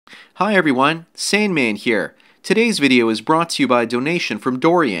Hi everyone, Sandman here. Today's video is brought to you by a donation from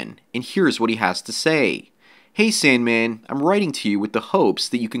Dorian, and here's what he has to say. Hey Sandman, I'm writing to you with the hopes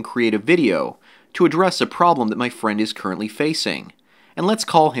that you can create a video to address a problem that my friend is currently facing. And let's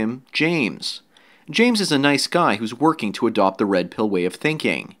call him James. James is a nice guy who's working to adopt the red pill way of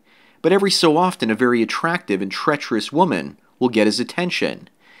thinking. But every so often a very attractive and treacherous woman will get his attention,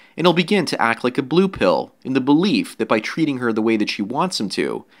 and he'll begin to act like a blue pill in the belief that by treating her the way that she wants him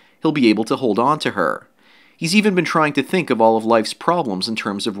to, he'll be able to hold on to her. He's even been trying to think of all of life's problems in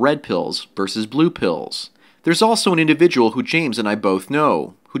terms of red pills versus blue pills. There's also an individual who James and I both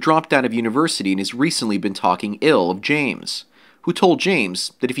know, who dropped out of university and has recently been talking ill of James, who told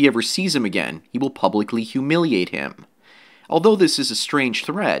James that if he ever sees him again, he will publicly humiliate him. Although this is a strange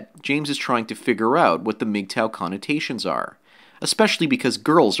threat, James is trying to figure out what the MGTOW connotations are, especially because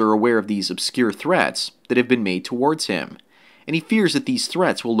girls are aware of these obscure threats that have been made towards him, and he fears that these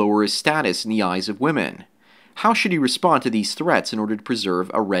threats will lower his status in the eyes of women. How should he respond to these threats in order to preserve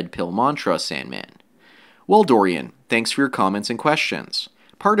a red pill mantra, Sandman? Well, Dorian, thanks for your comments and questions.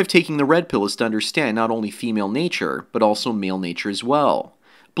 Part of taking the red pill is to understand not only female nature, but also male nature as well.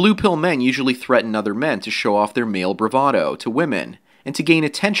 Blue pill men usually threaten other men to show off their male bravado to women, and to gain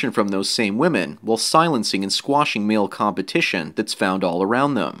attention from those same women, while silencing and squashing male competition that's found all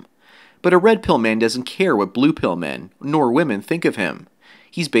around them. But a red pill man doesn't care what blue pill men, nor women, think of him.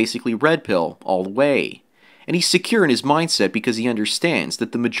 He's basically red pill all the way. And he's secure in his mindset because he understands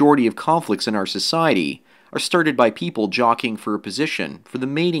that the majority of conflicts in our society are started by people jockeying for a position for the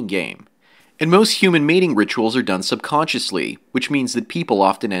mating game. And most human mating rituals are done subconsciously, which means that people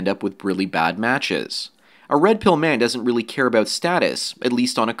often end up with really bad matches. A red pill man doesn't really care about status, at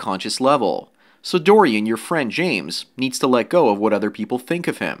least on a conscious level. So Dorian, your friend James, needs to let go of what other people think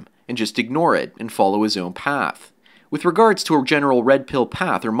of him, and just ignore it and follow his own path. With regards to a general red pill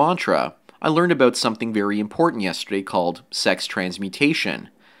path or mantra, I learned about something very important yesterday called sex transmutation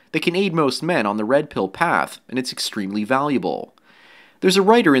that can aid most men on the red pill path, and it's extremely valuable. There's a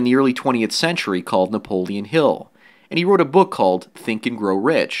writer in the early 20th century called Napoleon Hill, and he wrote a book called Think and Grow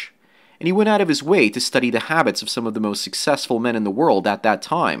Rich. And he went out of his way to study the habits of some of the most successful men in the world at that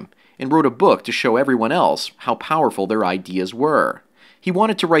time, and wrote a book to show everyone else how powerful their ideas were. He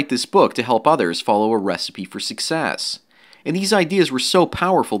wanted to write this book to help others follow a recipe for success. And these ideas were so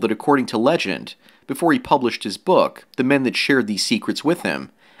powerful that according to legend, before he published his book, the men that shared these secrets with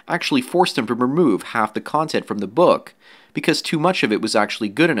him actually forced him to remove half the content from the book because too much of it was actually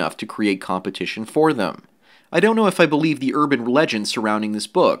good enough to create competition for them. I don't know if I believe the urban legend surrounding this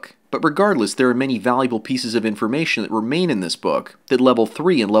book, but regardless, there are many valuable pieces of information that remain in this book that level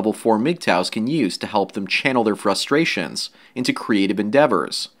 3 and level 4 MGTOWs can use to help them channel their frustrations into creative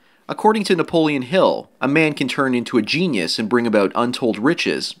endeavors. According to Napoleon Hill, a man can turn into a genius and bring about untold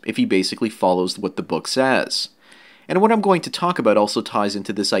riches if he basically follows what the book says. And what I'm going to talk about also ties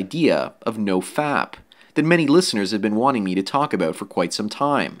into this idea of no FAP that many listeners have been wanting me to talk about for quite some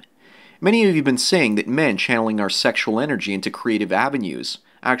time. Many of you have been saying that men channeling our sexual energy into creative avenues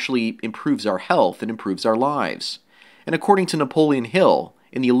actually improves our health and improves our lives. And according to Napoleon Hill,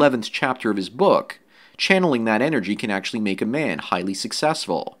 in the 11th chapter of his book, channeling that energy can actually make a man highly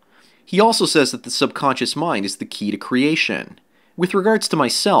successful. He also says that the subconscious mind is the key to creation. With regards to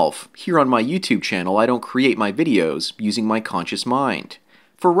myself, here on my YouTube channel I don't create my videos using my conscious mind.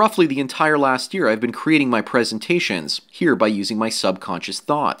 For roughly the entire last year I've been creating my presentations here by using my subconscious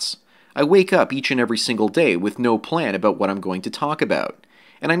thoughts. I wake up each and every single day with no plan about what I'm going to talk about,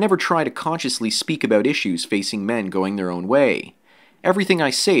 and I never try to consciously speak about issues facing men going their own way. Everything I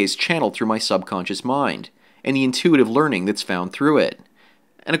say is channeled through my subconscious mind, and the intuitive learning that's found through it.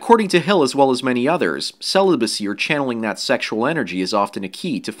 And according to Hill as well as many others, celibacy or channeling that sexual energy is often a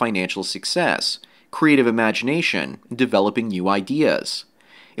key to financial success, creative imagination, and developing new ideas.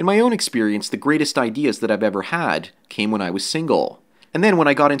 In my own experience, the greatest ideas that I've ever had came when I was single. And then when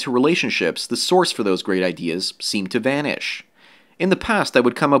I got into relationships, the source for those great ideas seemed to vanish. In the past, I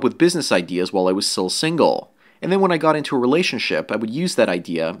would come up with business ideas while I was still single, and then when I got into a relationship, I would use that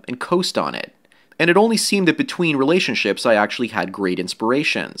idea and coast on it. And it only seemed that between relationships I actually had great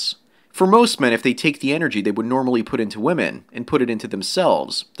inspirations. For most men, if they take the energy they would normally put into women and put it into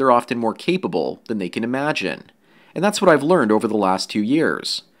themselves, they're often more capable than they can imagine. And that's what I've learned over the last 2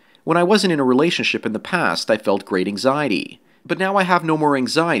 years. When I wasn't in a relationship in the past, I felt great anxiety. But now I have no more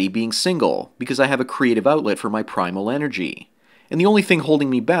anxiety being single because I have a creative outlet for my primal energy. And the only thing holding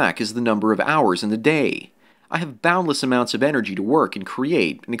me back is the number of hours in the day. I have boundless amounts of energy to work and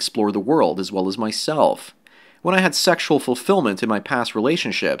create and explore the world as well as myself. When I had sexual fulfillment in my past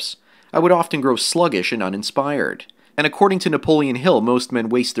relationships, I would often grow sluggish and uninspired. And according to Napoleon Hill, most men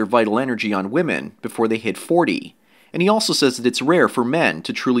waste their vital energy on women before they hit 40. And he also says that it's rare for men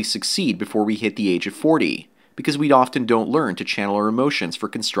to truly succeed before we hit the age of 40, because we often don't learn to channel our emotions for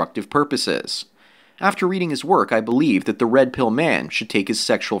constructive purposes. After reading his work, I believe that the red pill man should take his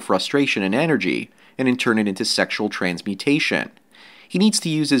sexual frustration and energy and turn it into sexual transmutation. He needs to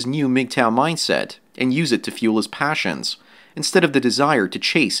use his new MGTOW mindset and use it to fuel his passions, instead of the desire to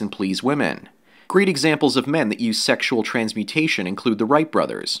chase and please women. Great examples of men that use sexual transmutation include the Wright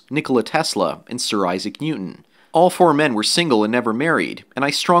brothers, Nikola Tesla, and Sir Isaac Newton. All four men were single and never married, and I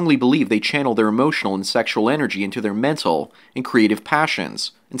strongly believe they channel their emotional and sexual energy into their mental and creative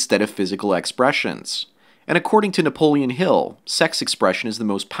passions, instead of physical expressions. And according to Napoleon Hill, sex expression is the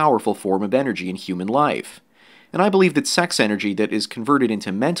most powerful form of energy in human life. And I believe that sex energy that is converted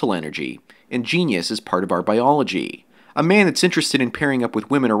into mental energy and genius is part of our biology. A man that's interested in pairing up with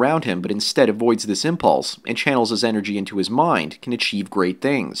women around him but instead avoids this impulse and channels his energy into his mind can achieve great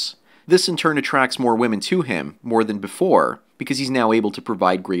things. This in turn attracts more women to him, more than before, because he's now able to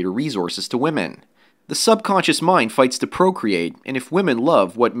provide greater resources to women. The subconscious mind fights to procreate, and if women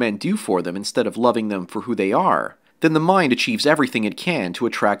love what men do for them instead of loving them for who they are, then the mind achieves everything it can to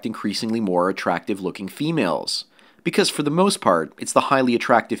attract increasingly more attractive-looking females. Because for the most part, it's the highly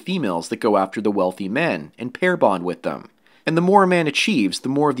attractive females that go after the wealthy men and pair bond with them. And the more a man achieves, the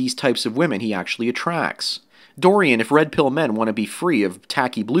more of these types of women he actually attracts. Dorian, if red pill men want to be free of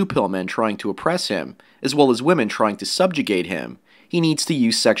tacky blue pill men trying to oppress him, as well as women trying to subjugate him, he needs to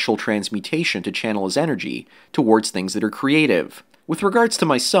use sexual transmutation to channel his energy towards things that are creative. With regards to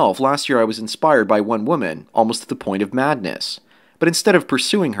myself, last year I was inspired by one woman, almost to the point of madness. But instead of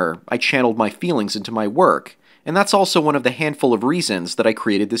pursuing her, I channeled my feelings into my work, and that's also one of the handful of reasons that I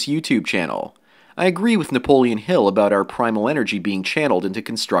created this YouTube channel. I agree with Napoleon Hill about our primal energy being channeled into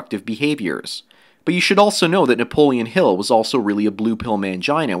constructive behaviors. But you should also know that Napoleon Hill was also really a blue pill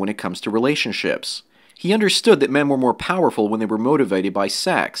mangina when it comes to relationships. He understood that men were more powerful when they were motivated by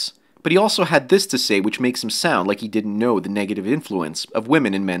sex, but he also had this to say which makes him sound like he didn't know the negative influence of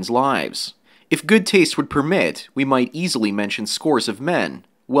women in men's lives. If good taste would permit, we might easily mention scores of men,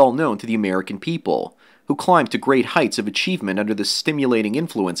 well known to the American people, who climbed to great heights of achievement under the stimulating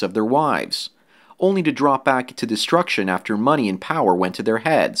influence of their wives, only to drop back into destruction after money and power went to their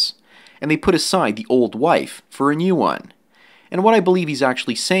heads, and they put aside the old wife for a new one. And what I believe he's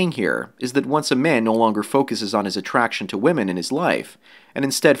actually saying here is that once a man no longer focuses on his attraction to women in his life, and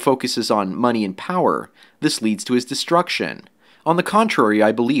instead focuses on money and power, this leads to his destruction. On the contrary,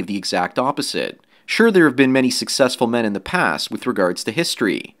 I believe the exact opposite. Sure, there have been many successful men in the past with regards to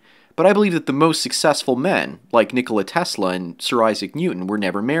history, but I believe that the most successful men, like Nikola Tesla and Sir Isaac Newton, were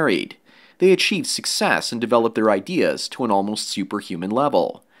never married. They achieved success and developed their ideas to an almost superhuman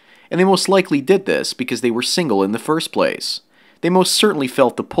level. And they most likely did this because they were single in the first place. They most certainly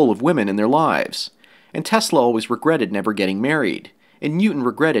felt the pull of women in their lives. And Tesla always regretted never getting married, and Newton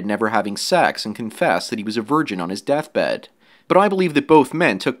regretted never having sex and confessed that he was a virgin on his deathbed. But I believe that both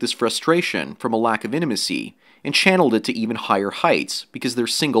men took this frustration from a lack of intimacy and channeled it to even higher heights because their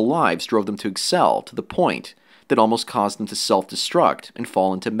single lives drove them to excel to the point that almost caused them to self-destruct and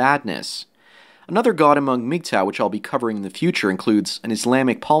fall into madness. Another god among MGTOW which I'll be covering in the future includes an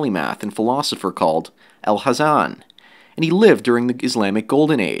Islamic polymath and philosopher called Al-Hazan, and he lived during the Islamic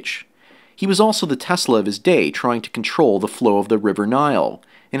Golden Age. He was also the Tesla of his day, trying to control the flow of the River Nile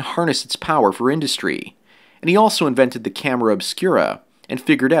and harness its power for industry. And he also invented the camera obscura and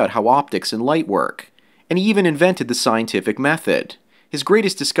figured out how optics and light work. And he even invented the scientific method. His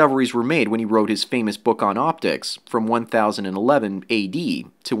greatest discoveries were made when he wrote his famous book on optics from 1011 AD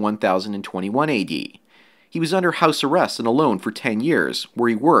to 1021 AD. He was under house arrest and alone for 10 years, where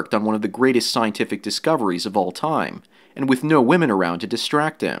he worked on one of the greatest scientific discoveries of all time, and with no women around to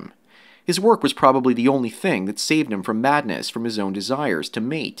distract him. His work was probably the only thing that saved him from madness from his own desires to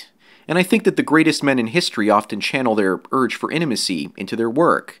mate. And I think that the greatest men in history often channel their urge for intimacy into their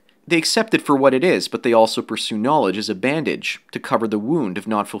work. They accept it for what it is, but they also pursue knowledge as a bandage to cover the wound of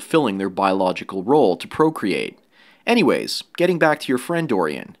not fulfilling their biological role to procreate. Anyways, getting back to your friend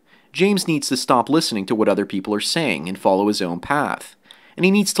Dorian, James needs to stop listening to what other people are saying and follow his own path. And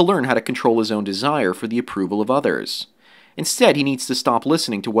he needs to learn how to control his own desire for the approval of others. Instead, he needs to stop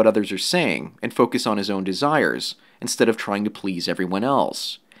listening to what others are saying and focus on his own desires instead of trying to please everyone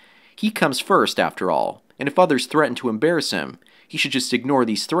else. He comes first, after all, and if others threaten to embarrass him, he should just ignore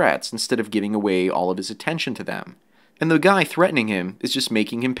these threats instead of giving away all of his attention to them. And the guy threatening him is just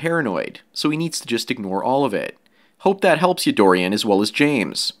making him paranoid, so he needs to just ignore all of it. Hope that helps you, Dorian, as well as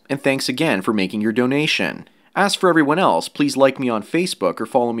James, and thanks again for making your donation. As for everyone else, please like me on Facebook or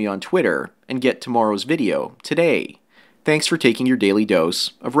follow me on Twitter, and get tomorrow's video today. Thanks for taking your daily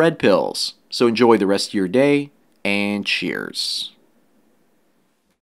dose of red pills. So enjoy the rest of your day, and cheers.